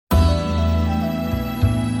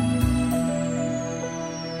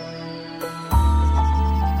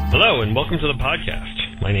Hello and welcome to the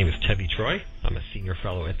podcast. My name is Tevi Troy. I'm a senior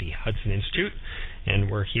fellow at the Hudson Institute,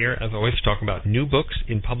 and we're here, as always, to talk about new books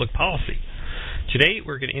in public policy. Today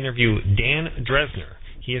we're going to interview Dan Drezner.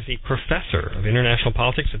 He is a professor of international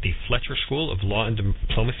politics at the Fletcher School of Law and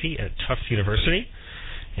Diplomacy at Tufts University.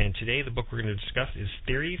 And today the book we're going to discuss is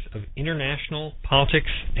Theories of International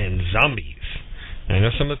Politics and Zombies. And I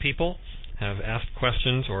know some of the people have asked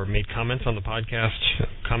questions or made comments on the podcast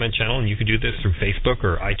comment channel, and you can do this through Facebook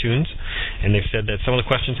or iTunes, and they've said that some of the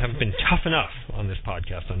questions haven't been tough enough on this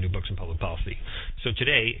podcast on new books in public policy. So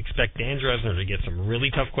today, expect Dan Drezner to get some really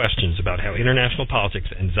tough questions about how international politics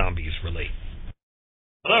and zombies relate.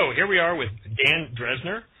 Hello, here we are with Dan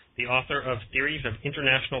Drezner, the author of Theories of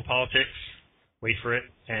International Politics, wait for it,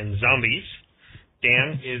 and Zombies.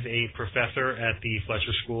 Dan is a professor at the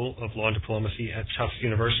Fletcher School of Law and Diplomacy at Tufts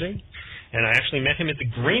University, and I actually met him at the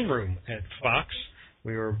green room at Fox.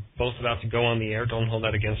 We were both about to go on the air. Don't hold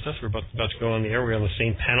that against us. We were both about to go on the air. We were on the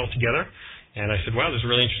same panel together, and I said, wow, this is a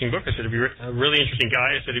really interesting book. I said, a really interesting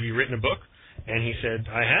guy. I said, have you written a book? And he said,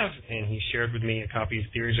 I have, and he shared with me a copy of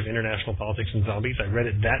Theories of International Politics and Zombies. I read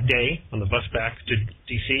it that day on the bus back to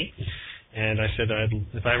D.C., and I said,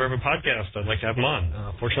 if I ever have a podcast, I'd like to have him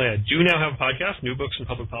on. Fortunately, I do now have a podcast, New Books in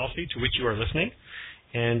Public Policy, to which you are listening.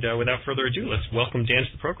 And without further ado, let's welcome Dan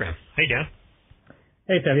to the program. Hey, Dan.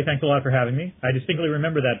 Hey, Tevi. Thanks a lot for having me. I distinctly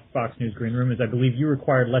remember that Fox News green room, as I believe you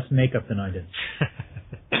required less makeup than I did.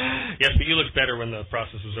 Yes, but you look better when the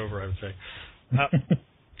process is over, I would say.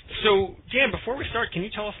 So, Dan, before we start, can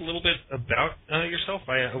you tell us a little bit about yourself?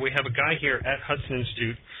 We have a guy here at Hudson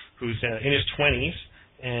Institute who's in his 20s,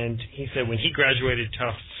 and he said when he graduated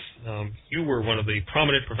Tufts, you were one of the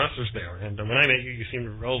prominent professors there. And when I met you, you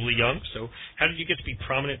seemed relatively young. So how did you get to be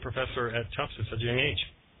prominent professor at Tufts at such a young age?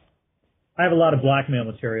 I have a lot of blackmail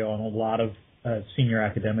material and a lot of senior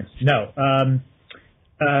academics. No.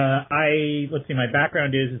 Let's see, my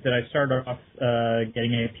background is that I started off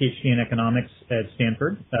getting a PhD in economics at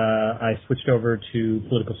Stanford. I switched over to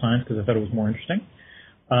political science because I thought it was more interesting.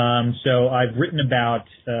 So I've written about,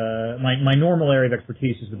 my normal area of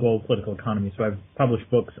expertise is the global political economy, so I've published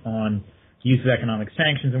books on the use of economic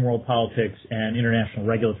sanctions in world politics and international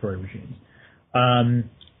regulatory regimes.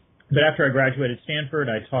 But after I graduated Stanford,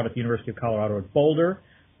 I taught at the University of Colorado at Boulder.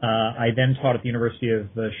 I then taught at the University of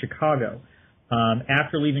Chicago.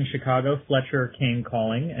 After leaving Chicago, Fletcher came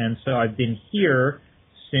calling, and so I've been here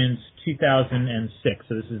since 2006,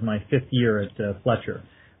 so this is my fifth year at Fletcher.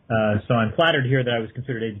 So I'm flattered to hear that I was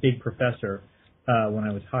considered a big professor when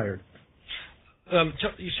I was hired.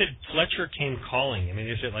 You said Fletcher came calling. I mean,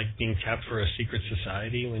 is it like being tapped for a secret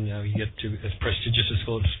society when you get to as prestigious a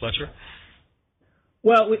school as Fletcher?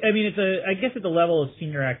 Well, I mean, I guess at the level of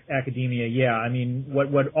senior academia, yeah. I mean,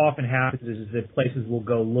 what often happens is that places will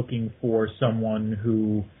go looking for someone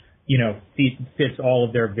who, fits all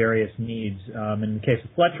of their various needs. In the case of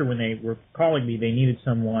Fletcher, when they were calling me, they needed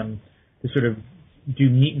someone to sort of do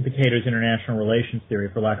meat and potatoes international relations theory,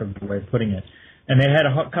 for lack of a way of putting it. And they had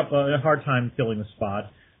a hard time filling the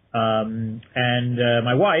spot. And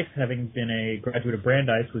my wife, having been a graduate of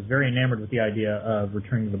Brandeis, was very enamored with the idea of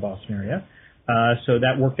returning to the Boston area. So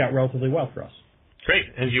that worked out relatively well for us. Great.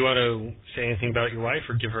 And do you want to say anything about your wife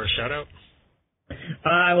or give her a shout-out?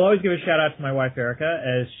 I will always give a shout-out to my wife, Erica,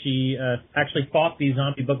 as she actually thought the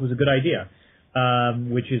zombie book was a good idea,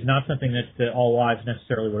 which is not something that all wives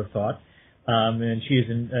necessarily would have thought. And she is,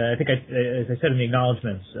 I think, as I said in the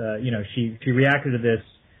acknowledgments, she reacted to this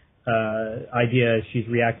idea. She's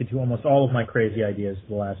reacted to almost all of my crazy ideas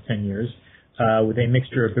for the last 10 years with a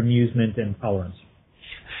mixture of amusement and tolerance.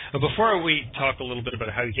 Before we talk a little bit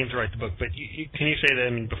about how you came to write the book, but can you say that, I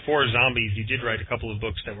mean, before Zombies, you did write a couple of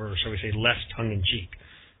books that were, shall we say, less tongue-in-cheek?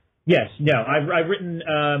 Yes, no. I've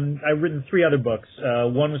written three other books.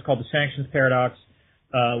 One was called The Sanctions Paradox,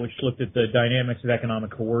 which looked at the dynamics of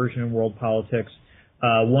economic coercion in world politics.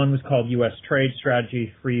 One was called U.S. Trade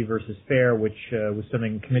Strategy, Free versus Fair, which was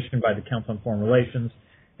something commissioned by the Council on Foreign Relations,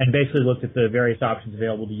 and basically looked at the various options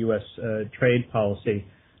available to U.S. trade policy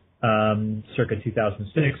circa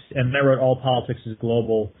 2006. And then I wrote All Politics is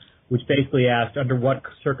Global, which basically asked, under what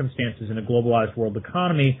circumstances in a globalized world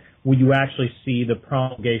economy would you actually see the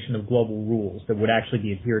promulgation of global rules that would actually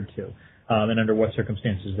be adhered to, and under what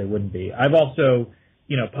circumstances they wouldn't be. I've also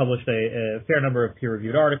published a fair number of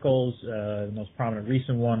peer-reviewed articles. The most prominent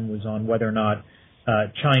recent one was on whether or not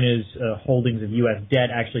China's holdings of U.S.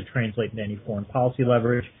 debt actually translate into any foreign policy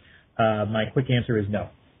leverage. My quick answer is no.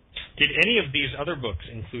 Did any of these other books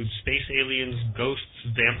include space aliens, ghosts,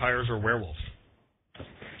 vampires, or werewolves?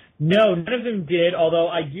 No, none of them did, although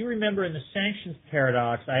I do remember in the Sanctions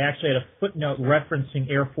Paradox, I actually had a footnote referencing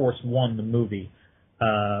Air Force One, the movie.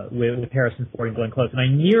 with Harrison Ford and Glenn Close. And I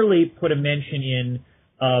nearly put a mention in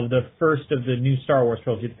of the first of the new Star Wars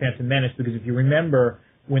trilogy, The Phantom Menace, because if you remember,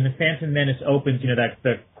 when The Phantom Menace opens,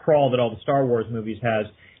 that crawl that all the Star Wars movies has,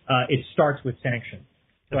 it starts with Sanction.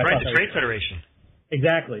 So That's right, the Trade Federation.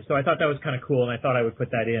 Exactly. So I thought that was kind of cool, and I thought I would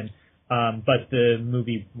put that in. But the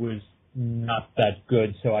movie was not that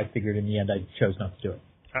good, so I figured in the end I chose not to do it.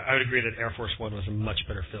 I would agree that Air Force One was a much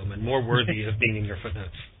better film and more worthy of being in your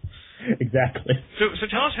footnotes. Exactly. So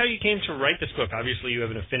tell us how you came to write this book. Obviously, you have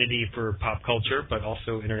an affinity for pop culture, but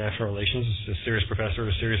also international relations. As a serious professor at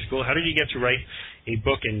a serious school, how did you get to write a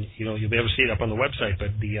book? And you'll be able to see it up on the website.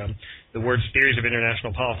 But the words "theories of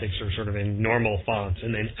international politics" are sort of in normal fonts,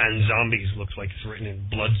 and then "and zombies" looks like it's written in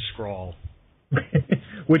blood scrawl.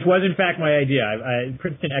 Which was in fact my idea.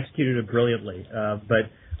 Princeton executed it brilliantly, but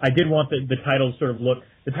I did want the title to sort of look.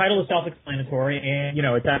 The title is self-explanatory, and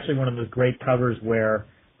it's actually one of those great covers where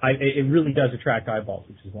it really does attract eyeballs,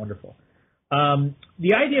 which is wonderful.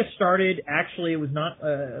 The idea started, actually, it was not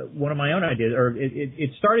one of my own ideas, or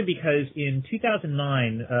it started because in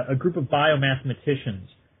 2009, a group of biomathematicians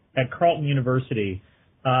at Carleton University,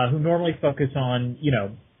 who normally focus on,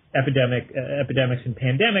 epidemics and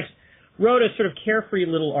pandemics, wrote a sort of carefree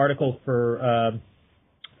little article for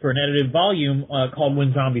an edited volume called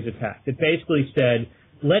When Zombies Attack. It basically said,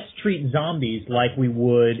 let's treat zombies like we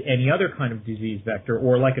would any other kind of disease vector,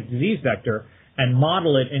 or like a disease vector, and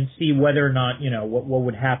model it and see whether or not, what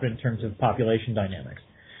would happen in terms of population dynamics.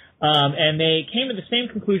 And they came to the same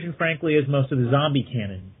conclusion, frankly, as most of the zombie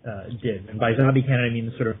canon did. And by zombie canon, I mean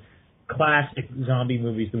the sort of classic zombie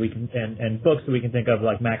movies that we can, and books that we can think of,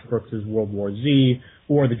 like Max Brooks' World War Z,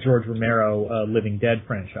 or the George Romero Living Dead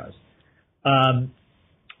franchise.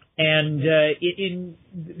 In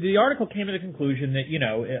the article came to the conclusion that,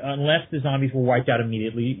 unless the zombies were wiped out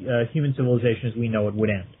immediately, human civilization as we know it would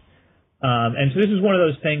end. And so this is one of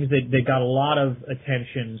those things that got a lot of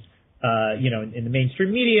attention, in the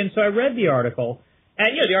mainstream media. And so I read the article,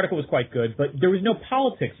 and, the article was quite good, but there was no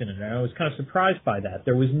politics in it, and I was kind of surprised by that.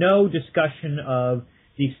 There was no discussion of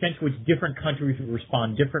the extent to which different countries would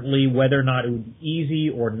respond differently, whether or not it would be easy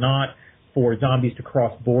or not for zombies to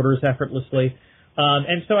cross borders effortlessly.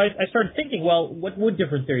 And so I started thinking, well, what would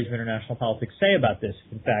different theories of international politics say about this?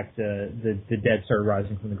 In fact, the dead started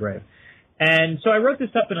rising from the grave. And so I wrote this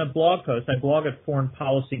up in a blog post. I blog at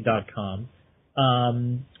foreignpolicy.com.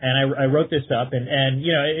 And I wrote this up. And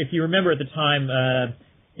if you remember at the time,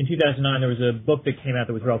 in 2009, there was a book that came out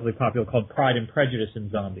that was relatively popular called Pride and Prejudice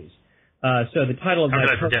in Zombies. So the title of How did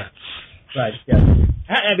I forget? Right, yeah.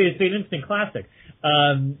 I mean, it's an instant classic.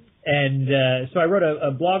 So I wrote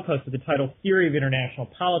a blog post with the title Theory of International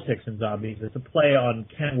Politics in Zombies. It's a play on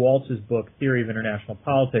Ken Waltz's book, Theory of International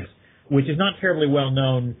Politics, which is not terribly well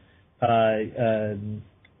known, in,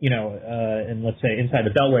 let's say, inside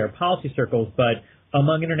the Beltway or policy circles, but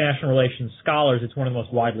among international relations scholars, it's one of the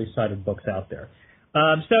most widely cited books out there.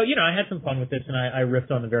 I had some fun with this, and I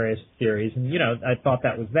riffed on the various theories, and, I thought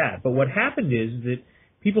that was that. But what happened is that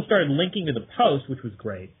people started linking to the post, which was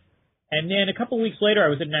great. And then a couple of weeks later, I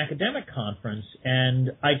was at an academic conference,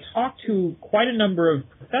 and I talked to quite a number of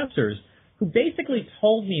professors who basically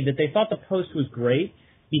told me that they thought the post was great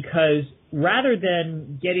because rather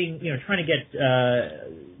than trying to get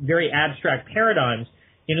very abstract paradigms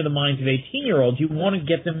into the minds of 18-year-olds, you want to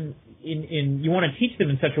get them you want to teach them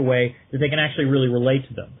in such a way that they can actually really relate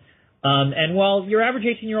to them. And while your average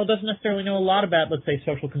 18-year-old doesn't necessarily know a lot about, let's say,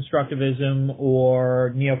 social constructivism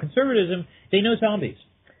or neoconservatism, they know zombies.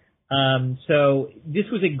 So this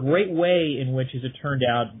was a great way in which, as it turned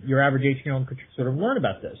out, your average 18-year-old could sort of learn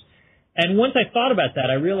about this. And once I thought about that,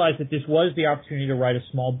 I realized that this was the opportunity to write a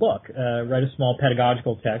small book, write a small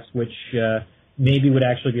pedagogical text, which maybe would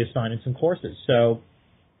actually be assigned in some courses. So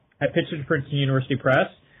I pitched it to Princeton University Press.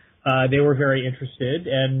 They were very interested,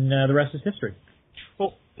 and the rest is history.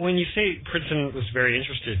 Well, when you say Princeton was very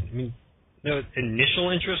interested, I mean, the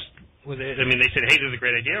initial interest, was it, I mean, they said, hey, this is a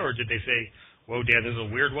great idea, or did they say, whoa, Dan, this is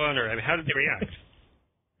a weird one, or I mean, how did they react?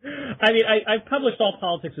 I mean, I've published All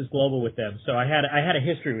Politics is Global with them, so I had a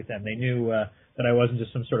history with them. They knew that I wasn't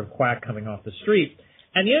just some sort of quack coming off the street.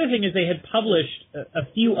 And the other thing is they had published a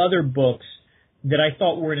few other books that I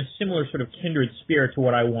thought were in a similar sort of kindred spirit to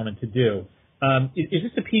what I wanted to do. Is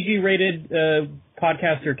this a PG-rated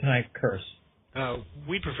podcast, or can I curse?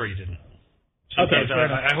 We prefer you didn't. Okay,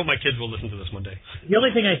 I hope my kids will listen to this one day. The only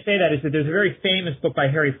thing I say that is that there's a very famous book by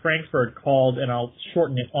Harry Frankfurt called, and I'll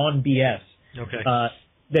shorten it, On BS. Okay.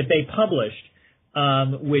 That they published,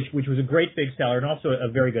 which was a great big seller and also a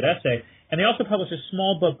very good essay. And they also published a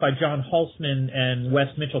small book by John Hulsman and Wes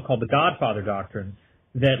Mitchell called The Godfather Doctrine,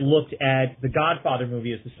 that looked at the Godfather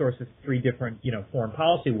movie as the source of three different, foreign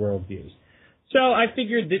policy worldviews. So I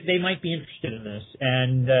figured that they might be interested in this,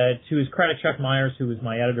 and to his credit, Chuck Myers, who was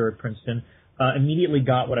my editor at Princeton, immediately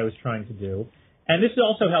got what I was trying to do. And this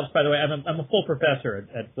also helps, by the way. I'm a full professor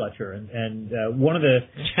at Fletcher, and one of the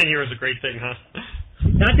tenure is a great thing, huh?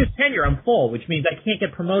 Not just tenure, I'm full, which means I can't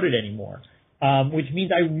get promoted anymore, which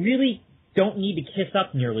means I really don't need to kiss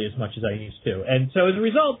up nearly as much as I used to. And so as a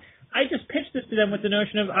result, I just pitched this to them with the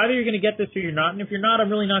notion of either you're going to get this or you're not, and if you're not, I'm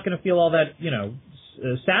really not going to feel all that,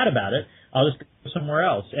 sad about it. I'll just go somewhere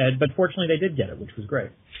else. But fortunately, they did get it, which was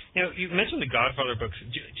great. You mentioned the Godfather books.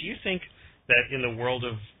 Do you think that in the world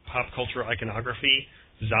of pop culture iconography,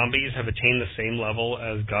 zombies have attained the same level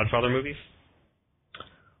as Godfather movies?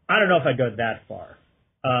 I don't know if I'd go that far.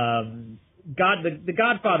 The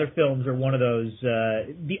Godfather films are one of those.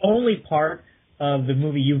 The only part of the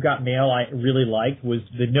movie You've Got Mail I really liked was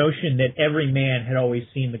the notion that every man had always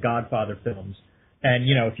seen the Godfather films, and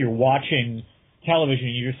if you're watching television,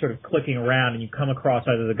 you're just sort of clicking around and you come across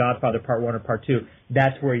either the Godfather Part 1 or Part 2.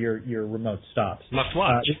 That's where your remote stops. Must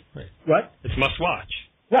watch. What? It's must watch.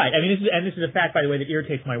 Right. I mean, this is a fact, by the way, that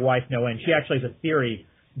irritates my wife no end. She actually has a theory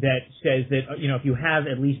that says that if you have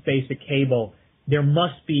at least basic cable, there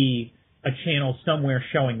must be a channel somewhere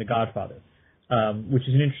showing The Godfather, which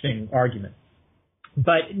is an interesting argument.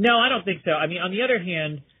 But no, I don't think so. I mean, on the other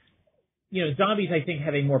hand, zombies, I think,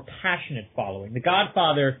 have a more passionate following. The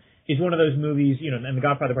Godfather is one of those movies, and The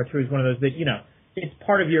Godfather Part 2 is one of those that, it's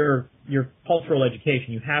part of your cultural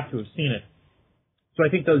education. You have to have seen it. So I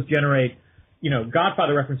think those generate,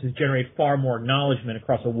 Godfather references generate far more acknowledgement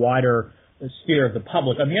across a wider sphere of the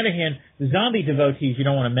public. On the other hand, the zombie devotees you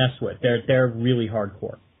don't want to mess with. They're really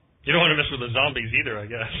hardcore. You don't want to mess with the zombies either, I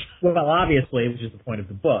guess. Well, obviously, which is the point of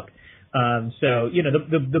the book.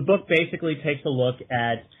 The book basically takes a look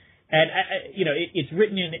at it's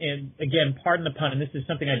written in, again, pardon the pun, and this is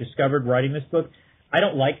something I discovered writing this book. I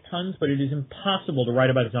don't like puns, but it is impossible to write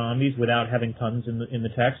about zombies without having puns in the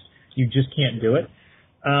text. You just can't do it.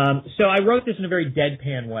 So I wrote this in a very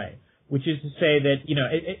deadpan way, which is to say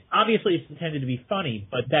that, obviously it's intended to be funny,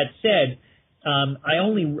 but that said,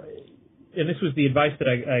 and this was the advice that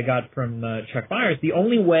I got from Chuck Myers, the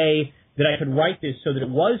only way that I could write this so that it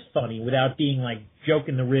was funny without being like joke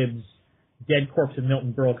in the ribs, Dead Corpse of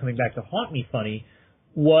Milton Berle coming back to haunt me funny,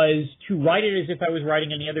 was to write it as if I was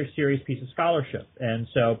writing any other serious piece of scholarship. And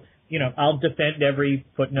so, I'll defend every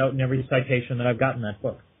footnote and every citation that I've got in that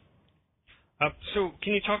book. So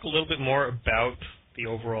can you talk a little bit more about the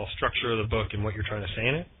overall structure of the book and what you're trying to say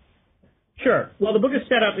in it? Sure. Well, the book is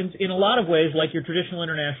set up in a lot of ways like your traditional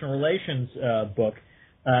international relations book,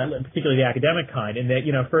 particularly the academic kind, in that,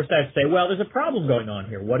 first I have to say, well, there's a problem going on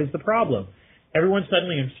here. What is the problem? Everyone's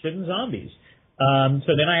suddenly interested in zombies.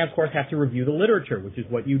 So then I, of course, have to review the literature, which is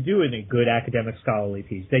what you do in a good academic scholarly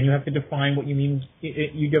piece. Then you have to define what you mean.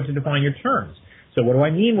 You have to define your terms. So what do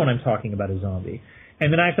I mean when I'm talking about a zombie?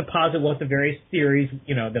 And then I have to posit what the various theories,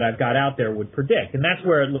 that I've got out there would predict. And that's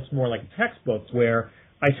where it looks more like textbooks, where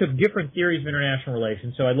I took different theories of international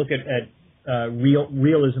relations. So I look at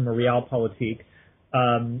realism or realpolitik,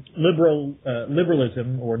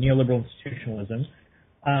 liberalism or neoliberal institutionalism,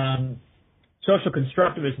 social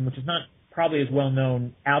constructivism, which is not probably as well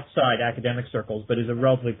known outside academic circles, but is a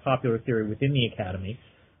relatively popular theory within the academy.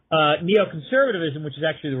 Neoconservatism, which is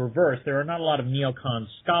actually the reverse. There are not a lot of neocon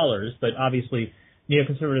scholars, but obviously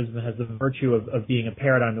neoconservatism has the virtue of being a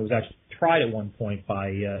paradigm that was actually tried at one point by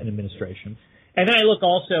an administration. And then I look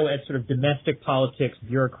also at sort of domestic politics,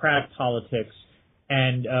 bureaucratic politics,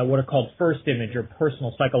 and what are called first image or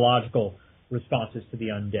personal psychological responses to the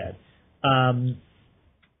undead.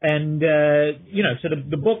 So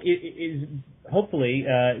the book is hopefully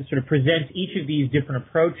sort of presents each of these different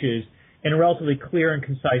approaches in a relatively clear and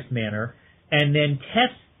concise manner, and then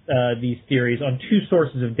tests these theories on two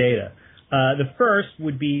sources of data. The first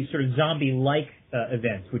would be sort of zombie-like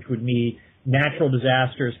events, which would be natural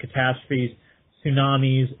disasters, catastrophes,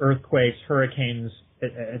 tsunamis, earthquakes, hurricanes,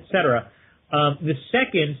 etc. The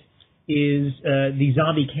second is the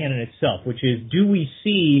zombie canon itself, which is, do we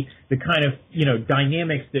see the kind of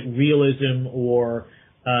dynamics that realism or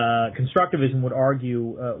constructivism would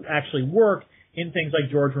argue actually work in things like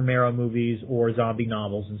George Romero movies or zombie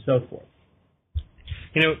novels and so forth.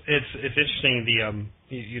 It's interesting.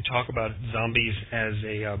 You talk about zombies as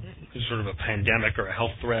a sort of a pandemic or a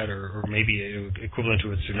health threat, or maybe equivalent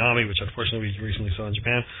to a tsunami, which unfortunately we recently saw in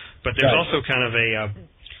Japan. But there's also kind of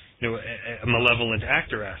a malevolent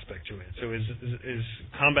actor aspect to it. So is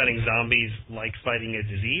combating zombies like fighting a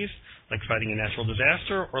disease, like fighting a natural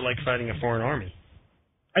disaster, or like fighting a foreign army?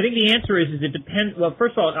 I think the answer is it depends. Well,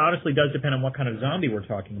 first of all, it honestly does depend on what kind of zombie we're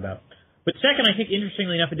talking about. But second, I think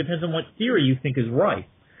interestingly enough, it depends on what theory you think is right.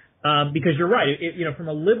 Because you're right. From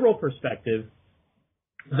a liberal perspective,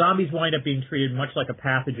 zombies wind up being treated much like a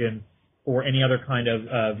pathogen or any other kind of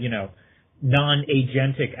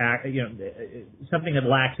non-agentic act, something that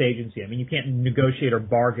lacks agency. I mean, you can't negotiate or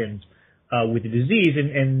bargain with the disease,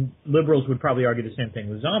 and liberals would probably argue the same thing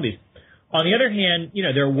with zombies. On the other hand,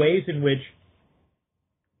 there are ways in which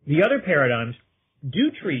the other paradigms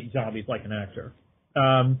do treat zombies like an actor.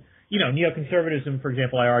 Neoconservatism, for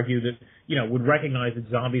example, I argue that, would recognize that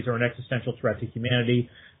zombies are an existential threat to humanity,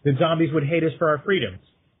 that zombies would hate us for our freedoms,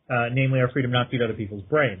 namely our freedom not to eat other people's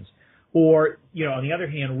brains. Or, on the other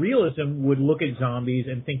hand, realism would look at zombies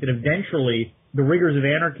and think that eventually the rigors of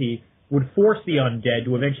anarchy would force the undead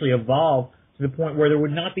to eventually evolve to the point where there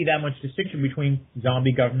would not be that much distinction between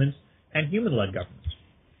zombie governments and human-led governments.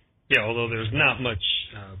 Yeah, although there's not much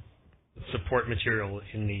support material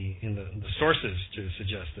in the sources to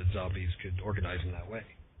suggest that zombies could organize in that way.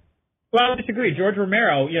 Well, I disagree. George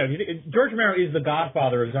Romero is the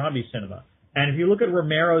godfather of zombie cinema. And if you look at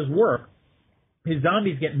Romero's work, his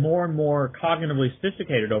zombies get more and more cognitively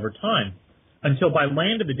sophisticated over time, until by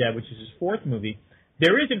Land of the Dead, which is his fourth movie,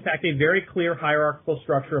 there is, in fact, a very clear hierarchical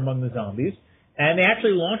structure among the zombies, and they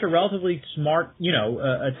actually launch a relatively smart,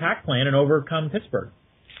 attack plan and overcome Pittsburgh.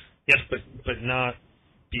 Yes, but not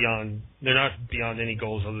beyond. They're not beyond any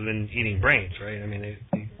goals other than eating brains, right? I mean,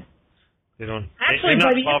 they don't. They've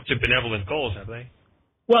not evolved to benevolent goals, have they?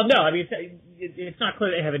 Well, no. I mean, it's not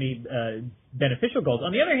clear they have any beneficial goals.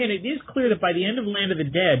 On the other hand, it is clear that by the end of Land of the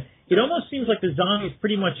Dead, it almost seems like the zombies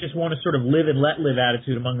pretty much just want to sort of live and let live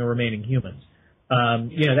attitude among the remaining humans.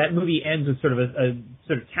 That movie ends with sort of a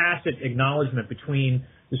sort of tacit acknowledgement between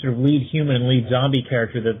the sort of lead human and lead zombie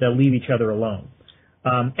character that they'll leave each other alone.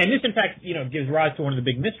 And this, in fact, gives rise to one of the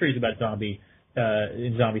big mysteries about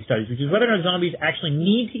in zombie studies, which is whether or not zombies actually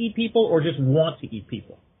need to eat people or just want to eat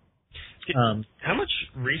people. How much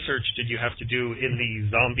research did you have to do in the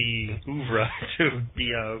zombie oeuvre to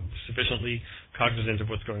be sufficiently cognizant of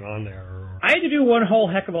what's going on there? I had to do one whole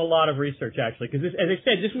heck of a lot of research, actually, because, as I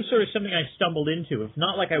said, this was sort of something I stumbled into. It's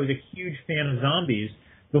not like I was a huge fan of zombies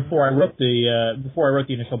before I wrote the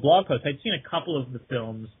initial blog post. I'd seen a couple of the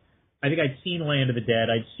films. I think I'd seen Land of the Dead.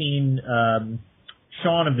 I'd seen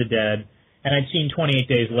Shaun of the Dead, and I'd seen 28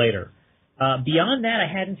 Days Later. Beyond that, I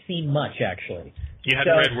hadn't seen much, actually. You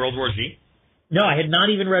hadn't read World War Z? No, I had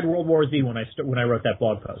not even read World War Z when I wrote that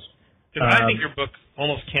blog post. I think your book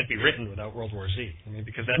almost can't be written without World War Z. I mean,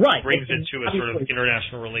 because that brings it to a sort of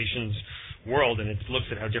international relations world, and it looks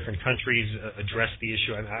at how different countries address the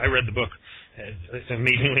issue. I read the book,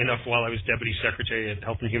 amazingly enough, while I was Deputy Secretary at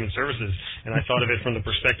Health and Human Services, and I thought of it from the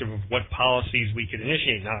perspective of what policies we could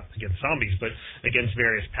initiate, not against zombies, but against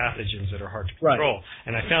various pathogens that are hard to control. Right.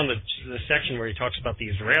 And I found that the section where he talks about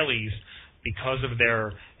the Israelis, because of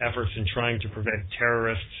their efforts in trying to prevent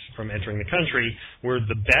terrorists from entering the country, were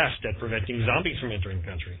the best at preventing zombies from entering the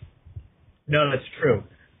country. No, that's true.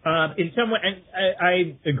 In some way, and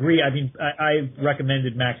I agree. I mean, I've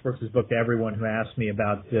recommended Max Brooks' book to everyone who asks me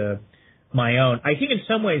about my own. I think in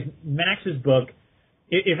some ways, Max's book,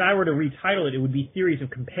 if I were to retitle it, it would be Theories of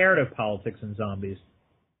Comparative Politics and Zombies,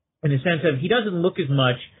 in the sense of he doesn't look as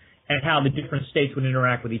much at how the different states would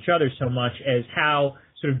interact with each other so much as how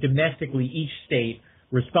sort of domestically each state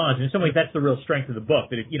responds. And in some ways, that's the real strength of the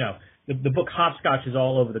book, that the book hopscotches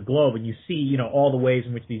all over the globe, and you see, all the ways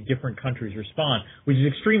in which these different countries respond, which is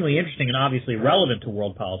extremely interesting and obviously relevant to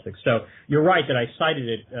world politics. So you're right that I cited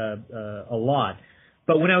it a lot.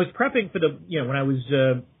 But when I was prepping for when I was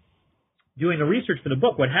doing the research for the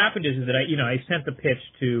book, what happened is that I sent the pitch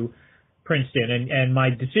to Princeton, and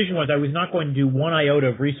my decision was I was not going to do one iota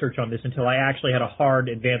of research on this until I actually had a hard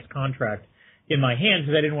advance contract in my hands,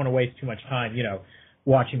 because I didn't want to waste too much time,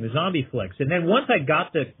 watching the zombie flicks. And then once I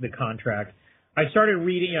got the contract, I started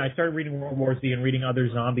reading World War Z and reading other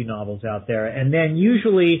zombie novels out there. And then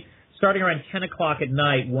usually, starting around 10 o'clock at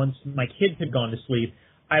night, once my kids had gone to sleep,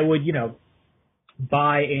 I would,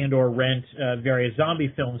 buy and or rent various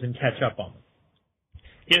zombie films and catch up on them.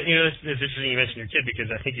 It's interesting you mentioned your kid, because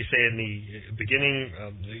I think you say in the beginning,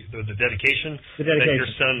 the dedication, that your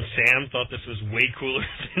son Sam thought this was way cooler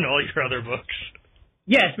than all your other books.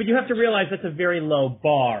 Yes, but you have to realize that's a very low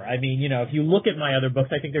bar. I mean, if you look at my other books,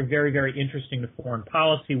 I think they're very, very interesting to foreign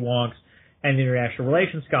policy wonks and international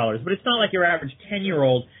relations scholars. But it's not like your average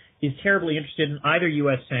 10-year-old is terribly interested in either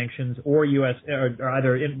U.S. sanctions or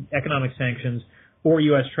either economic sanctions or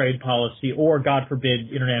U.S. trade policy, or, God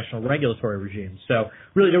forbid, international regulatory regimes. So,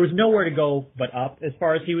 really, there was nowhere to go but up as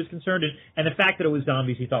far as he was concerned, and the fact that it was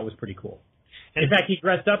zombies he thought was pretty cool. In fact, he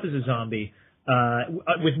dressed up as a zombie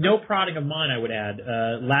with no prodding of mine, I would add.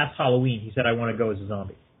 Last Halloween, he said, "I want to go as a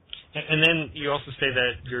zombie." And then you also say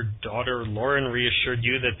that your daughter, Lauren, reassured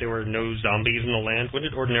you that there were no zombies in the land.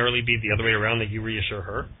 Wouldn't it ordinarily be the other way around, that you reassure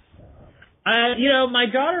her? My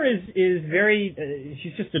daughter is very,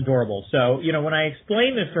 she's just adorable. So, when I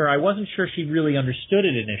explained this to her, I wasn't sure she really understood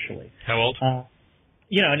it initially. How old?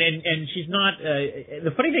 And she's not,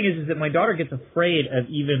 the funny thing is that my daughter gets afraid of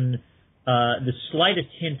even the slightest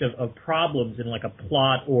hint of problems in like a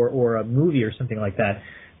plot or a movie or something like that.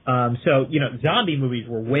 Zombie movies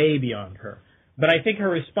were way beyond her. But I think her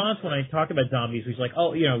response when I talked about zombies was like,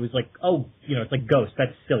 it's like Ghost.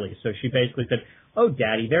 That's silly. So she basically said, "Oh,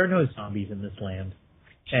 Daddy, there are no zombies in this land."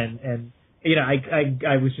 And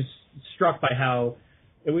I was just struck by how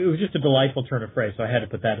it was just a delightful turn of phrase. So I had to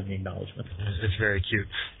put that in the acknowledgement. It's very cute.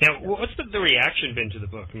 Now, what's the reaction been to the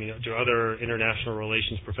book? I mean, do other international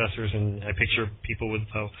relations professors, and I picture people with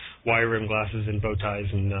wire-rimmed glasses and bow ties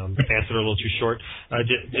and pants that are a little too short,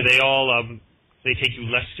 do they all they take you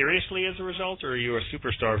less seriously as a result, or are you a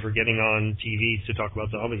superstar for getting on TV to talk about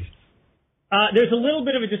zombies? There's a little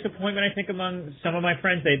bit of a disappointment, I think, among some of my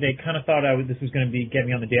friends. They kind of thought this was going to be get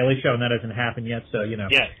me on the Daily Show, and that hasn't happened yet. So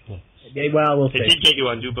Yeah. Well, we'll see. They did get you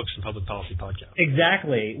on New Books in Public Policy podcast.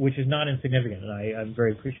 Exactly, which is not insignificant, and I'm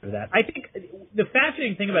very appreciative of that. I think the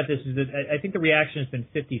fascinating thing about this is that I think the reaction has been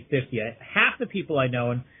 50-50. Half the people I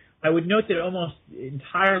know, and I would note that almost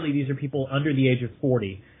entirely these are people under the age of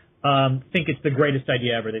 40, think it's the greatest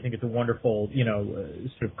idea ever. They think it's a wonderful,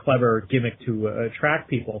 sort of clever gimmick to attract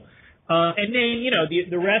people. And then,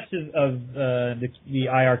 the rest of the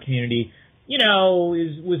IR community,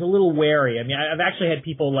 was a little wary. I mean, I've actually had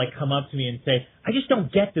people come up to me and say, "I just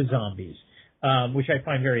don't get the zombies," which I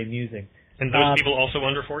find very amusing. And those people also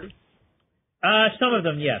under 40? Some of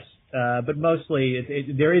them, yes. But mostly,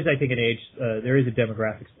 there is, I think, there is a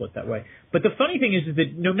demographic split that way. But the funny thing is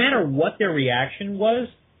that no matter what their reaction was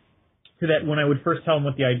to that, when I would first tell them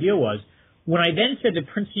what the idea was, when I then said that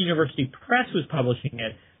Princeton University Press was publishing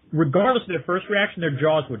it, regardless of their first reaction, their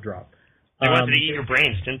jaws would drop. They wanted to eat your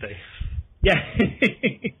brains, didn't they? Yeah.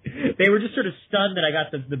 They were just sort of stunned that I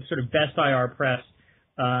got the sort of best IR press,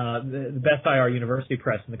 the best IR university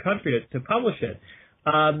press in the country to publish it.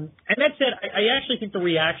 And that said, I actually think the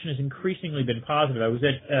reaction has increasingly been positive. I was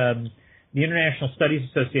at the International Studies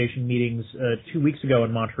Association meetings 2 weeks ago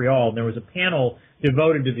in Montreal, and there was a panel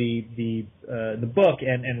devoted to the book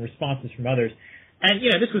and responses from others. And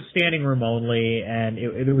this was standing room only, and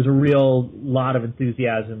it was a real lot of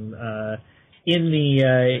enthusiasm in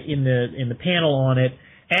the panel on it.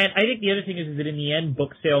 And I think the other thing is that in the end,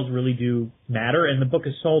 book sales really do matter, and the book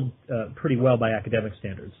is sold pretty well by academic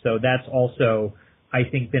standards. So that's also, I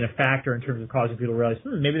think, been a factor in terms of causing people to realize,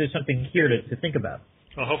 maybe there's something here to think about.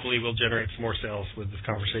 Well, hopefully we'll generate some more sales with this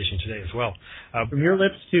conversation today as well. From your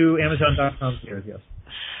lips to Amazon.com's ears, yes.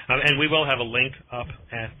 And we will have a link up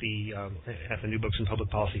at the New Books in Public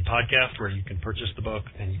Policy podcast where you can purchase the book,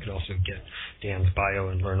 and you can also get Dan's bio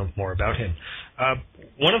and learn more about him.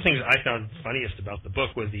 One of the things I found funniest about the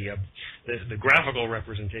book was the graphical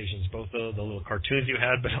representations, both the little cartoons you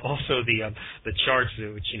had, but also the charts,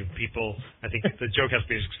 which people, I think the joke has to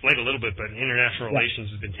be explained a little bit, but international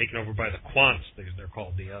relations has been taken over by the quants, they're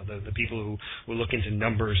called, the people who look into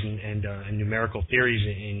numbers and numerical theories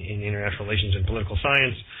in international relations and political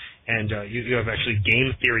science. And you have actually game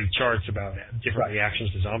theory charts about different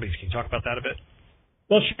reactions to zombies. Can you talk about that a bit?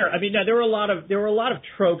 Well, sure. I mean, there were a lot of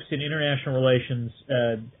tropes in international relations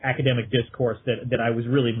academic discourse that I was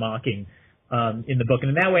really mocking in the book. And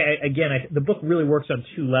in that way, the book really works on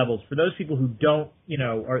two levels. For those people who don't,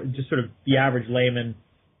 are just sort of the average layman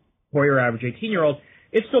or your average 18-year-old,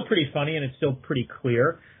 it's still pretty funny and it's still pretty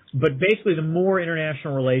clear. But basically, the more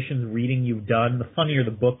international relations reading you've done, the funnier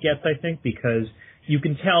the book gets, I think, because you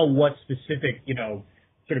can tell what specific,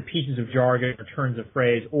 sort of pieces of jargon or turns of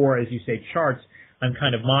phrase, or as you say, charts, I'm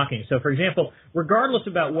kind of mocking. So, for example, regardless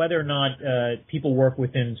about whether or not people work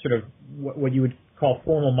within sort of what you would call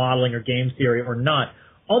formal modeling or game theory or not,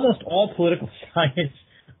 almost all political science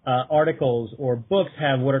articles or books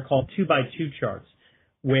have what are called 2x2 charts,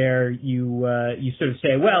 where you sort of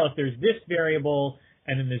say, well, if there's this variable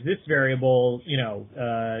and then there's this variable,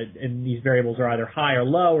 and these variables are either high or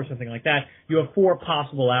low or something like that, you have four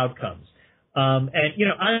possible outcomes. I'm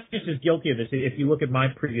just as guilty of this. If you look at my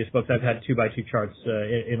previous books, I've had 2x2 charts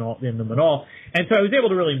in them at all. And so I was able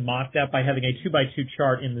to really mock that by having a 2x2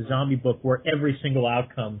 chart in the zombie book where every single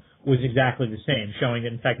outcome was exactly the same, showing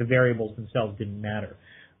that, in fact, the variables themselves didn't matter.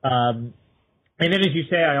 And then, as you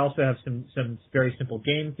say, I also have some very simple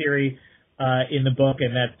game theory in the book,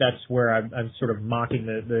 and that's where I'm sort of mocking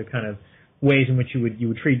the kind of ways in which you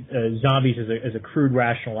would treat zombies as a crude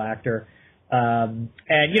rational actor. And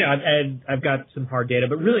I've got some hard data,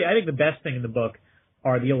 but really I think the best thing in the book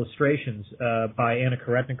are the illustrations by Anna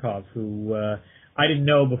Karetnikov, who I didn't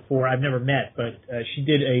know before. I've never met, but she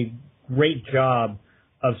did a great job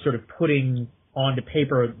of sort of putting onto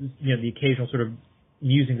paper, the occasional sort of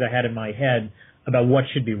musings I had in my head about what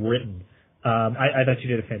should be written. I thought she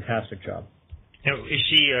did a fantastic job. Now, is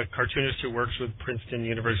she a cartoonist who works with Princeton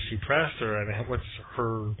University Press, or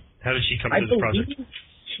how did she come to this project?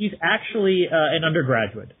 She's actually an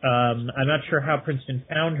undergraduate. I'm not sure how Princeton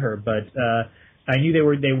found her, but I knew they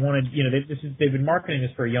wanted, they've been marketing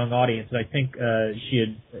this for a young audience, and I think she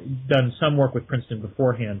had done some work with Princeton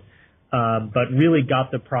beforehand, but really got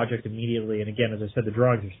the project immediately. And again, as I said, the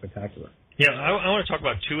drawings are spectacular. Yeah, I want to talk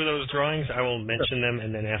about two of those drawings. I will mention them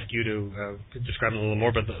and then ask you to describe them a little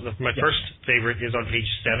more. But my first favorite is on page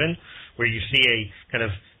 7, where you see a kind of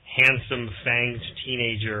handsome, fanged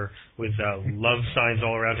teenager with love signs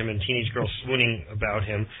all around him and teenage girls swooning about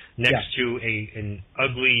him next to an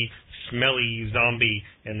ugly, smelly zombie,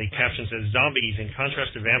 and the caption says, "Zombies, in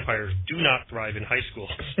contrast to vampires, do not thrive in high schools."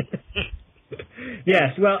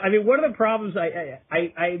 Yes, well, I mean, one of the problems,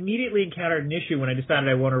 I immediately encountered an issue when I decided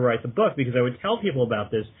I wanted to write the book, because I would tell people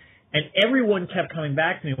about this, and everyone kept coming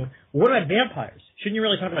back to me, what about vampires? Shouldn't you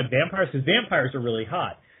really talk about vampires? Because vampires are really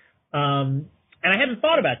hot. And I hadn't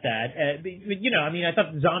thought about that. I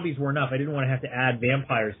thought zombies were enough. I didn't want to have to add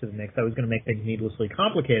vampires to the mix. I was going to make things needlessly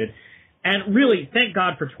complicated. And really, thank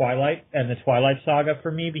God for Twilight and the Twilight Saga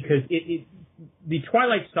for me, because the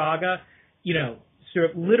Twilight Saga, sort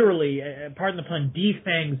of literally, pardon the pun,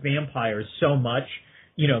 defangs vampires so much,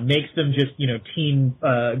 makes them just, teen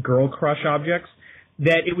girl crush objects,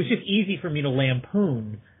 that it was just easy for me to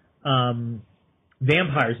lampoon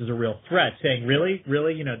vampires as a real threat, saying, really,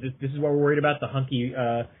 this is what we're worried about, the hunky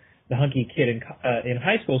kid in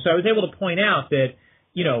high school. So I was able to point out that,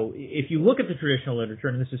 if you look at the traditional literature,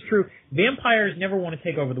 and this is true, vampires never want to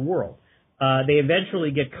take over the world. They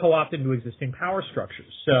eventually get co-opted into existing power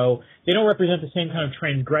structures. So they don't represent the same kind of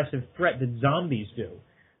transgressive threat that zombies do.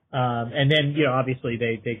 And then, obviously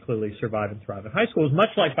they clearly survive and thrive in high schools, much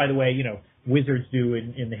like, by the way, wizards do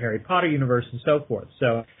in the Harry Potter universe and so forth.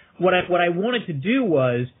 So what I wanted to do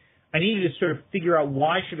was I needed to sort of figure out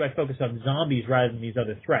why should I focus on zombies rather than these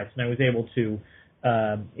other threats. And I was able to,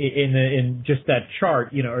 in just that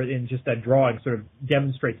chart, or in just that drawing, sort of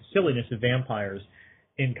demonstrate the silliness of vampires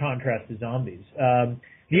in contrast to zombies.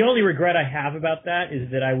 The only regret I have about that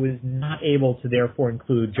is that I was not able to therefore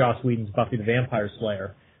include Joss Whedon's Buffy the Vampire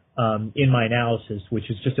Slayer in my analysis, which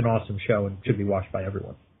is just an awesome show and should be watched by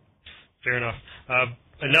everyone. Fair enough.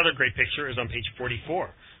 Another great picture is on page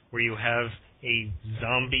 44, where you have a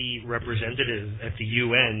zombie representative at the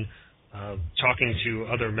UN talking to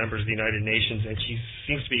other members of the United Nations, and she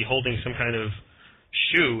seems to be holding some kind of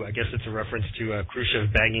shoe. I guess it's a reference to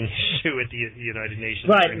Khrushchev banging his shoe at the United Nations.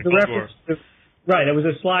 Right, right. It was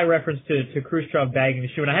a sly reference to Khrushchev banging the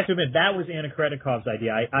shoe, and I have to admit that was Anna Karetnikov's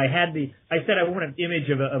idea. I said I want an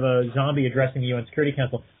image of a zombie addressing the UN Security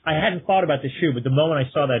Council. I hadn't thought about the shoe, but the moment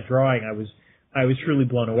I saw that drawing, I was truly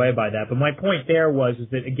blown away by that. But my point there is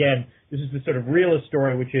that, again, this is the sort of realist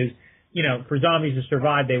story, which is, for zombies to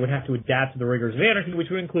survive, they would have to adapt to the rigors of anarchy, which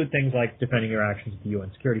would include things like defending your actions at the UN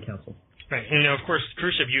Security Council. Right, and of course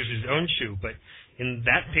Khrushchev used his own shoe, but in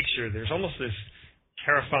that picture there's almost this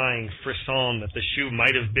terrifying frisson that the shoe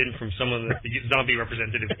might have been from someone that the zombie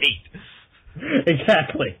representative ate.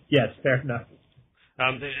 Exactly. Yes, fair enough.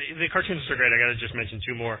 The cartoons are great. I got to just mention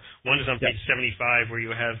two more. One is on page 75, where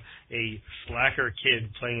you have a slacker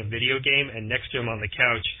kid playing a video game, and next to him on the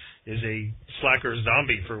couch is a slacker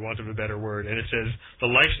zombie, for want of a better word, and it says, "The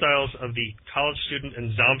lifestyles of the college student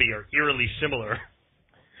and zombie are eerily similar."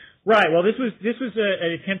 Right. Well, this was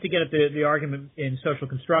an attempt to get at the argument in social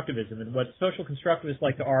constructivism, and what social constructivists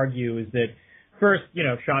like to argue is that first,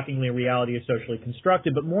 shockingly, reality is socially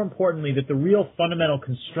constructed, but more importantly, that the real fundamental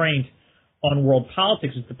constraint on world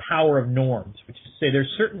politics is the power of norms, which is to say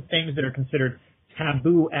there's certain things that are considered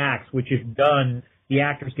taboo acts, which if done, the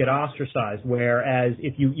actors get ostracized, whereas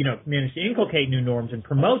if you manage to inculcate new norms and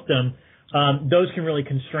promote them, those can really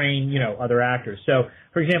constrain, other actors. So,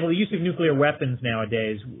 for example, the use of nuclear weapons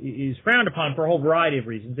nowadays is frowned upon for a whole variety of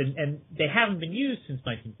reasons, and they haven't been used since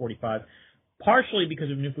 1945, partially because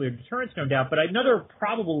of nuclear deterrence, no doubt, but another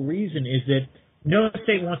probable reason is that no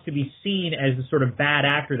state wants to be seen as the sort of bad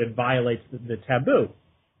actor that violates the taboo.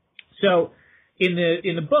 So, in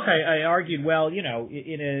the book, I argued, well,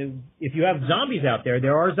 if you have zombies out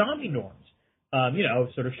there are zombie norms.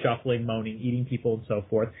 sort of shuffling, moaning, eating people, and so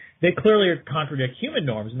forth. They clearly contradict human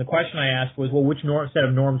norms. And the question I asked was, well, which set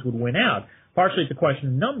of norms would win out? Partially it's a question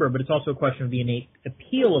of number, but it's also a question of the innate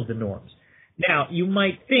appeal of the norms. Now, you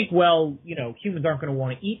might think, well, humans aren't going to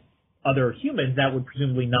want to eat other humans. That would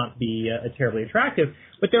presumably not be terribly attractive.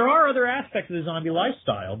 But there are other aspects of the zombie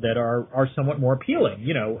lifestyle that are somewhat more appealing.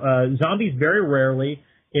 Zombies very rarely,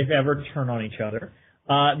 if ever, turn on each other.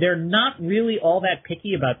 They're not really all that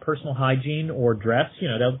picky about personal hygiene or dress.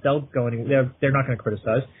 They'll go anywhere. They're not going to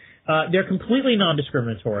criticize. They're completely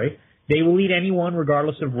non-discriminatory. They will eat anyone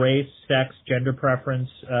regardless of race, sex, gender preference,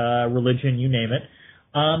 religion, you name it.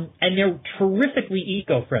 And they're terrifically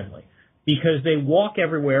eco-friendly because they walk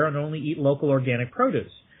everywhere and only eat local organic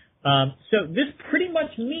produce. So this pretty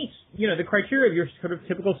much meets, the criteria of your sort of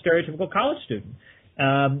typical stereotypical college student,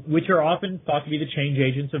 which are often thought to be the change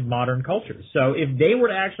agents of modern cultures. So if they were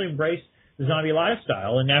to actually embrace the zombie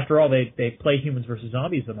lifestyle, and after all, they play humans versus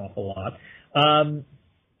zombies an awful lot,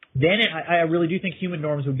 then I really do think human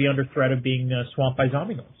norms would be under threat of being swamped by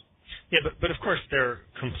zombie norms. Yeah, but of course they're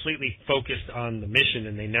completely focused on the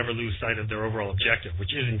mission, and they never lose sight of their overall objective,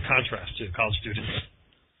 which is in contrast to college students.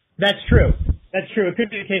 That's true. It could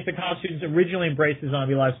be the case that college students originally embraced the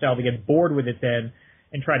zombie lifestyle to get bored with it then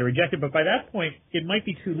and try to reject it, but by that point, it might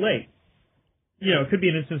be too late. It could be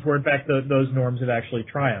an instance where, in fact, those norms have actually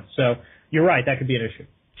triumphed. So you're right, that could be an issue.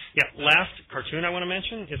 Yeah, last cartoon I want to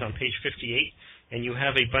mention is on page 58, and you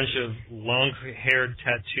have a bunch of long-haired,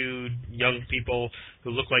 tattooed young people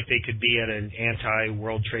who look like they could be at an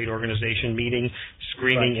anti-World Trade Organization meeting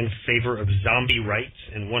screaming in favor of zombie rights,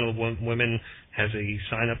 and one of the women has a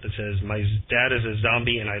sign up that says, "My dad is a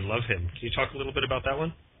zombie and I love him." Can you talk a little bit about that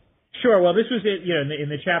one? Sure. Well, this was in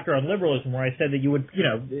the chapter on liberalism where I said that you would,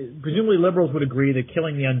 presumably liberals would agree that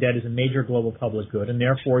killing the undead is a major global public good, and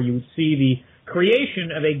therefore you would see the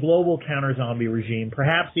creation of a global counter-zombie regime,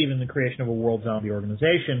 perhaps even the creation of a world zombie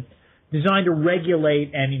organization, designed to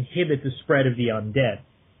regulate and inhibit the spread of the undead.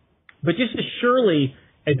 But just as surely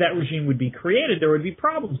as that regime would be created, there would be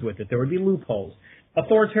problems with it. There would be loopholes.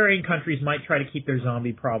 Authoritarian countries might try to keep their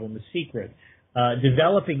zombie problem a secret.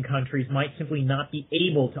 Developing countries might simply not be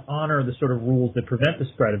able to honor the sort of rules that prevent the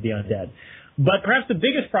spread of the undead. But perhaps the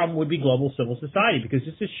biggest problem would be global civil society, because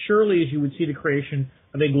just as surely as you would see the creation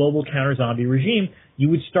of a global counter-zombie regime, you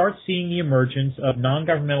would start seeing the emergence of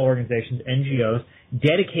non-governmental organizations, NGOs,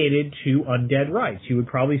 dedicated to undead rights. You would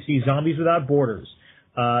probably see Zombies Without Borders,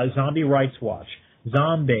 Zombie Rights Watch,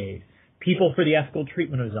 Zombaid, People for the Ethical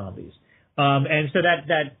Treatment of Zombies. And so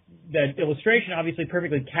that illustration obviously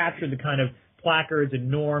perfectly captured the kind of placards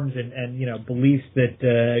and norms and beliefs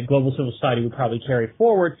that global civil society would probably carry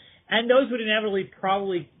forward, and those would inevitably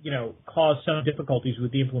probably cause some difficulties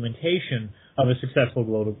with the implementation of a successful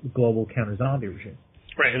global counter-zombie regime.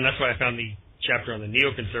 Right, and that's why I found the chapter on the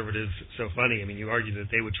neoconservatives so funny. I mean, you argue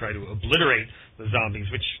that they would try to obliterate the zombies,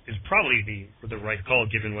 which is probably the right call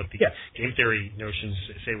given what the game theory notions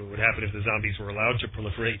say what would happen if the zombies were allowed to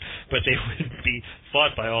proliferate. But they would be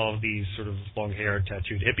fought by all of these sort of long-haired,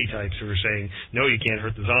 tattooed hippie types who are saying, no, you can't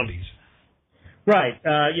hurt the zombies. Right.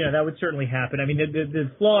 That would certainly happen. I mean,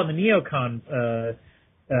 the flaw in the neocon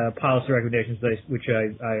policy recommendations, which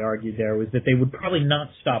I argued there, was that they would probably not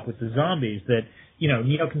stop with the zombies, that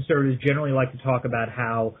neoconservatives generally like to talk about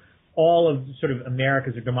how all of sort of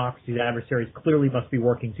America's or democracy's adversaries clearly must be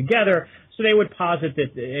working together, so they would posit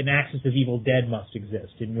that an axis of evil dead must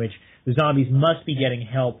exist, in which the zombies must be getting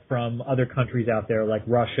help from other countries out there like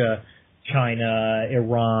Russia, China,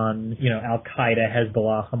 Iran, Al-Qaeda,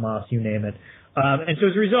 Hezbollah, Hamas, you name it. And so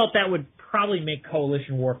as a result, that would probably make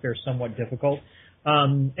coalition warfare somewhat difficult.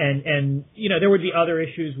 And there would be other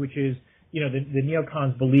issues, which is, the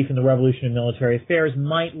neocons' belief in the revolution in military affairs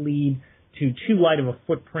might lead to too light of a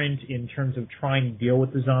footprint in terms of trying to deal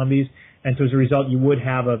with the zombies, and so as a result, you would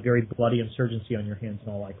have a very bloody insurgency on your hands in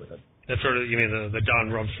all likelihood. That's sort of, you mean, the Don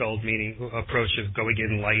Rumsfeld approach of going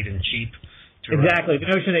in light and cheap? Exactly. The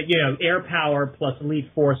notion that, air power plus elite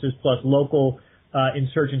forces plus local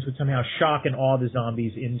insurgents would somehow shock and awe the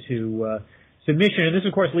zombies into submission. And this,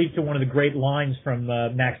 of course, leads to one of the great lines from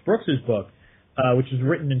Max Brooks's book, which was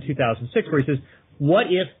written in 2006, where he says, what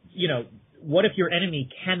if your enemy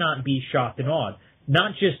cannot be shocked and awed?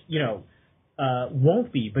 Not just,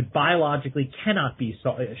 won't be, but biologically cannot be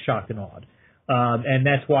shocked and awed. And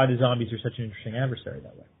that's why the zombies are such an interesting adversary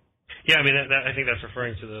that way. Yeah, I mean, I think that's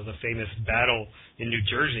referring to the famous battle in New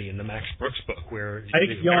Jersey in the Max Brooks book, where I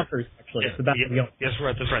think it's Yonkers, actually. Yeah, it's the Battle of Yonkers. Yes,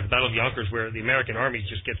 right, that's right. The Battle of Yonkers, where the American Army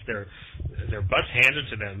just gets their butts handed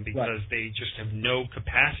to them because they just have no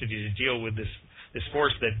capacity to deal with this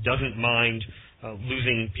force that doesn't mind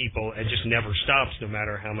losing people and just never stops, no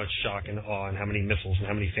matter how much shock and awe and how many missiles and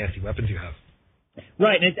how many fancy weapons you have.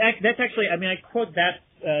 Right, and that's actually, I mean, I quote that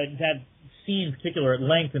scene in particular at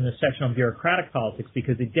length in the section on bureaucratic politics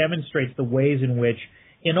because it demonstrates the ways in which,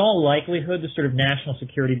 in all likelihood, the sort of national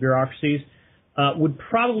security bureaucracies would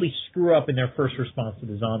probably screw up in their first response to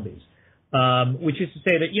the zombies. Which is to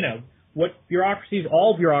say that, you know, what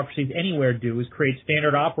all bureaucracies anywhere do is create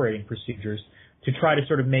standard operating procedures to try to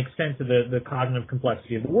sort of make sense of the cognitive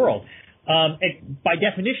complexity of the world. By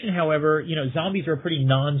definition, however, you know, zombies are a pretty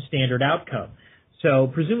non-standard outcome.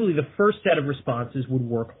 So presumably the first set of responses would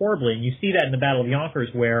work horribly, and you see that in the Battle of Yonkers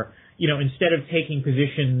where, you know, instead of taking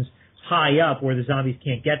positions high up where the zombies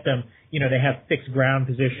can't get them, you know, they have fixed ground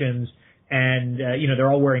positions, and, you know,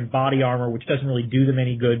 they're all wearing body armor, which doesn't really do them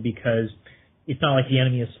any good because it's not like the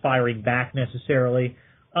enemy is firing back necessarily.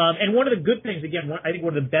 And one of the good things, again, I think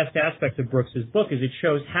one of the best aspects of Brooks's book is it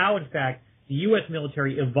shows how, in fact, the U.S.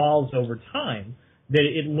 military evolves over time, that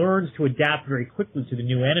it learns to adapt very quickly to the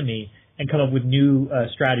new enemy and come up with new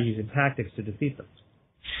strategies and tactics to defeat them.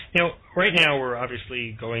 Now, right now, we're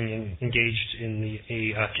obviously engaged in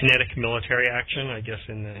a kinetic military action, I guess,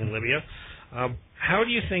 in Libya. How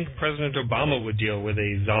do you think President Obama would deal with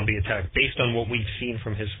a zombie attack based on what we've seen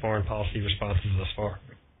from his foreign policy responses thus far?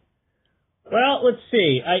 Well, let's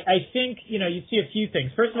see. I think, you know, you'd see a few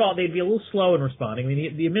things. First of all, they'd be a little slow in responding. I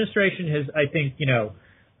mean, the administration has, I think, you know,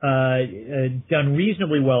 done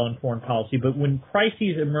reasonably well in foreign policy, but when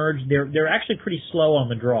crises emerge, they're actually pretty slow on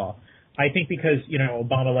the draw. I think because, you know,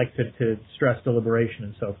 Obama likes to stress deliberation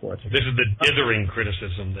and so forth. This is the dithering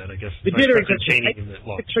criticism that I guess the dithering criticism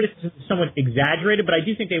is somewhat exaggerated, but I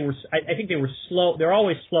do think they were slow. They're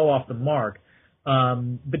always slow off the mark.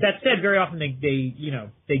 But that said, very often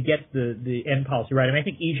they get the end policy right. I mean, I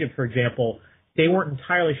think Egypt, for example, they weren't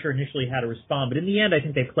entirely sure initially how to respond, but in the end, I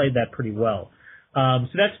think they played that pretty well.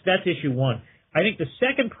 So that's issue one. I think the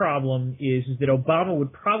second problem is that Obama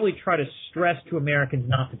would probably try to stress to Americans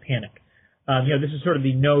not to panic. You know, this is sort of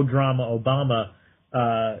the no drama Obama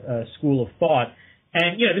school of thought,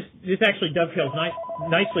 and you know, this actually dovetails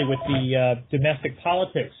nicely with the domestic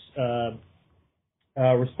politics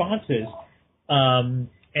responses,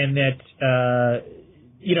 and that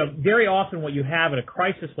you know, very often what you have in a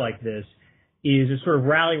crisis like this is a sort of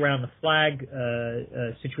rally around the flag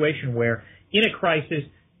situation where, in a crisis,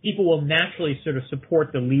 people will naturally sort of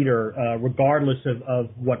support the leader regardless of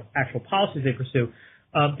what actual policies they pursue.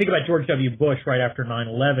 Think about George W. Bush right after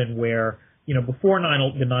 9/11, where, you know, before the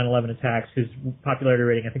 9/11 attacks, his popularity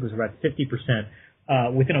rating, I think, was about 50%.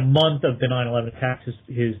 Within a month of the 9/11 attacks,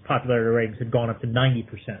 his popularity ratings had gone up to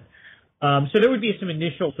 90%. So there would be some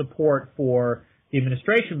initial support for the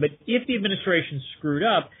administration, but if the administration screwed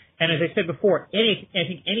up, and as I said before, I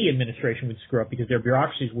think any administration would screw up because their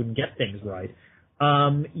bureaucracies wouldn't get things right,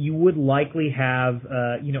 you would likely have,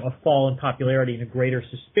 you know, a fall in popularity and a greater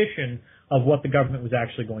suspicion of what the government was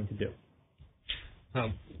actually going to do.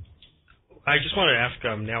 I just want to ask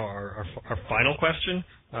now our final question,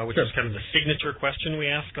 which Sure. is kind of the signature question we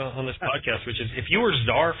ask on this podcast, which is, if you were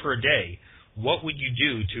czar for a day, what would you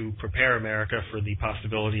do to prepare America for the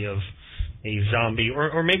possibility of a zombie,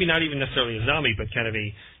 or maybe not even necessarily a zombie, but kind of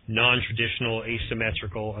a non-traditional,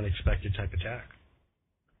 asymmetrical, unexpected type attack?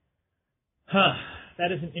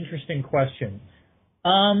 That is an interesting question.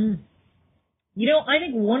 You know, I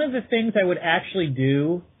think one of the things I would actually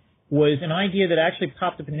do was an idea that actually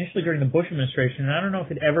popped up initially during the Bush administration, and I don't know if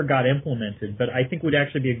it ever got implemented, but I think would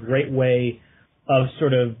actually be a great way of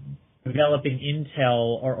sort of developing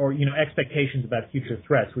intel or you know, expectations about future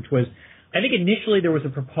threats, which was, I think initially there was a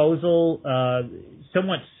proposal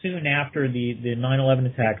somewhat soon after the 9/11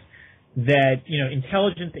 attacks that, you know,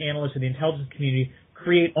 intelligence analysts or the intelligence community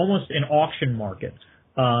create almost an auction market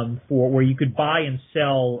for where you could buy and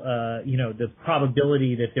sell, you know, the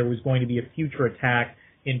probability that there was going to be a future attack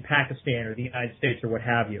in Pakistan or the United States or what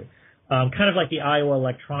have you. Kind of like the Iowa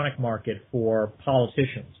electronic market for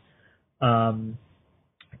politicians.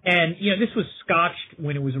 And, you know, this was scotched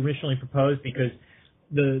when it was originally proposed because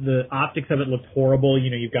the optics of it looked horrible. You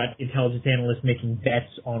know, you've got intelligence analysts making bets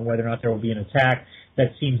on whether or not there will be an attack.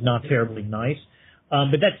 That seems not terribly nice.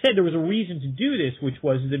 But that said, there was a reason to do this, which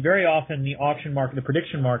was that very often the auction market, the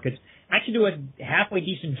prediction markets, actually do a halfway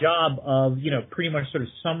decent job of, you know, pretty much sort of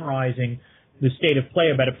summarizing the state of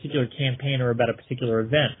play about a particular campaign or about a particular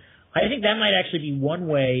event. I think that might actually be one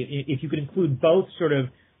way, if you could include both sort of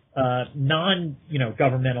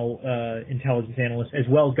non-governmental intelligence analysts as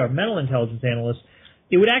well as governmental intelligence analysts.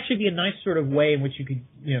 It would actually be a nice sort of way in which you could,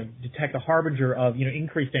 you know, detect a harbinger of, you know,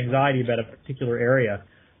 increased anxiety about a particular area.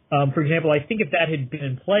 For example, I think if that had been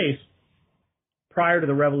in place, prior to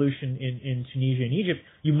the revolution in Tunisia and Egypt,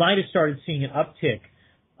 you might have started seeing an uptick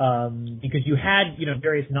because you had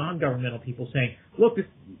various non-governmental people saying, look,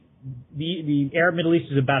 the Arab Middle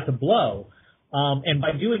East is about to blow. And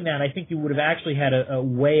by doing that, I think you would have actually had a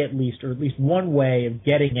way at least one way of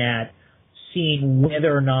getting at seeing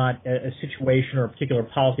whether or not a situation or a particular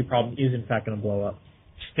policy problem is in fact going to blow up.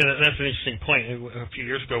 Yeah, that's an interesting point. A few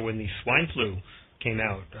years ago when the swine flu came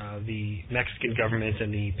out, the Mexican government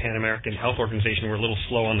and the Pan American Health Organization were a little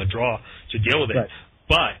slow on the draw to deal with it. Right.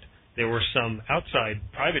 But there were some outside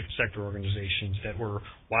private sector organizations that were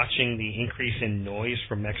watching the increase in noise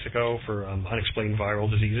from Mexico for unexplained viral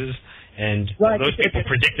diseases, and those people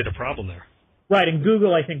predicted a problem there. Right, and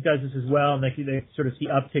Google, I think, does this as well, and they sort of see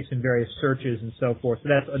upticks in various searches and so forth. So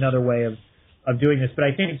that's another way of doing this. But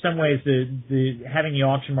I think in some ways having the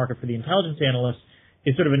auction market for the intelligence analysts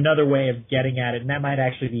is sort of another way of getting at it, and that might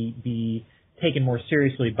actually be taken more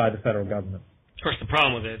seriously by the federal government. Of course, the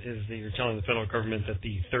problem with it is that you're telling the federal government that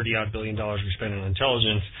the $30-odd billion we spend on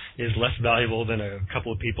intelligence is less valuable than a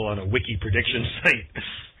couple of people on a wiki prediction site.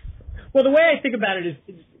 Well, the way I think about it is,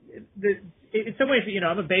 in some ways,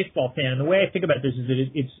 I'm a baseball fan, and the way I think about this is that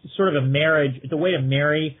it's sort of a marriage. It's a way to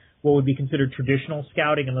marry what would be considered traditional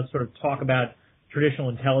scouting, and let's sort of talk about traditional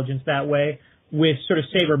intelligence that way, with sort of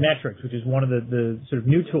sabermetrics, which is one of the sort of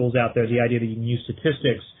new tools out there, the idea that you can use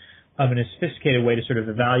statistics in a sophisticated way to sort of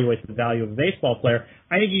evaluate the value of a baseball player.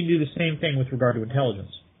 I think you can do the same thing with regard to intelligence.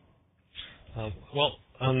 Well,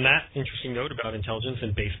 on that interesting note about intelligence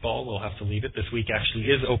and baseball, we'll have to leave it. This week actually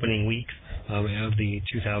is opening week of the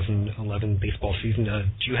 2011 baseball season.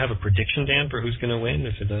 Do you have a prediction, Dan, for who's going to win?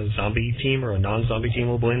 Is it a zombie team or a non-zombie team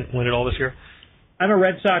will win it all this year? I'm a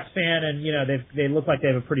Red Sox fan, and they look like they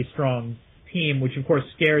have a pretty strong team, which of course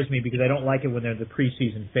scares me because I don't like it when they're the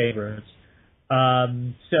preseason favorites.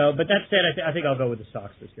 But that said, I think I'll go with the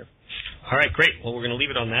Sox this year. All right, great. Well, we're going to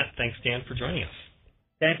leave it on that. Thanks, Dan, for joining us.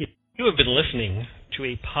 Thank you. You have been listening to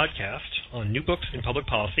a podcast on new books in public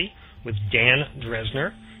policy with Dan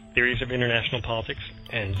Dresner, Theories of International Politics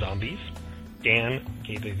and Zombies. Dan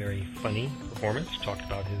gave a very funny performance, talked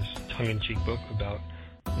about his tongue-in-cheek book about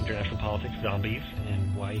international politics, zombies,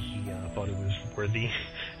 and why he thought it was worthy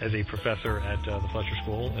as a professor at the Fletcher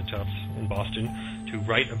School at Tufts in Boston to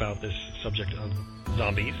write about this subject of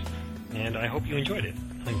zombies. And I hope you enjoyed it.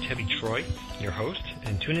 I'm Tevye Troy, your host,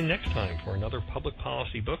 and tune in next time for another public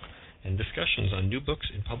policy book and discussions on new books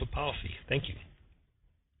in public policy. Thank you.